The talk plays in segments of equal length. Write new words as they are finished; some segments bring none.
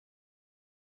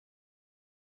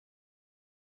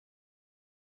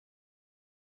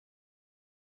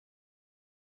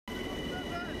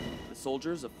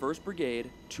soldiers of 1st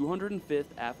Brigade, 205th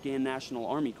Afghan National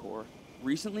Army Corps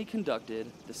recently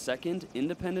conducted the 2nd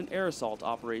Independent Air Assault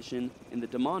Operation in the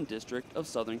Daman District of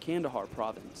southern Kandahar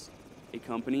Province. A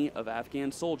company of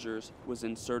Afghan soldiers was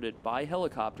inserted by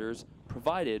helicopters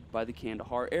provided by the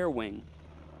Kandahar Air Wing.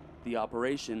 The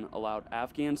operation allowed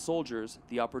Afghan soldiers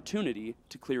the opportunity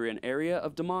to clear an area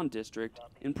of Daman District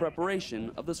in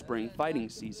preparation of the spring fighting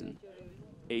season.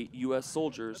 8 U.S.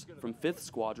 soldiers from 5th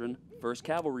Squadron, 1st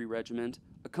Cavalry Regiment,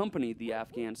 accompanied the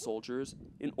Afghan soldiers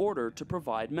in order to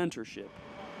provide mentorship.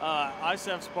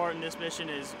 ISAF's part in this mission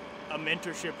is a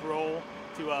mentorship role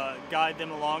to guide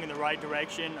them along in the right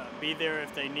direction, be there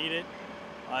if they need it.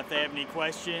 If they have any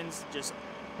questions, just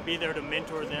be there to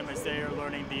mentor them as they are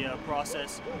learning the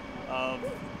process of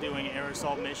doing air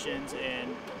assault missions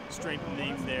and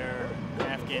strengthening their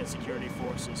Afghan security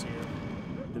forces here.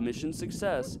 The mission's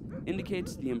success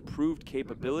indicates the improved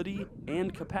capability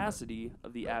and capacity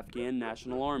of the Afghan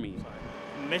National Army.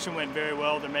 The mission went very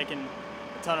well. They're making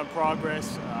a ton of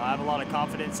progress. I have a lot of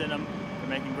confidence in them.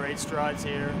 They're making great strides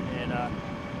here, and I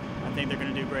think they're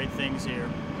going to do great things here.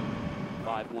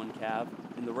 5-1 Cav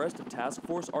and the rest of Task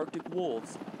Force Arctic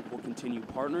Wolves will continue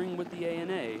partnering with the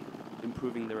ANA,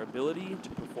 improving their ability to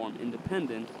perform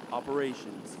independent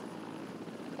operations.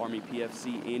 Army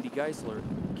PFC Andy Geisler,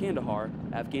 Kandahar,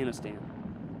 Afghanistan.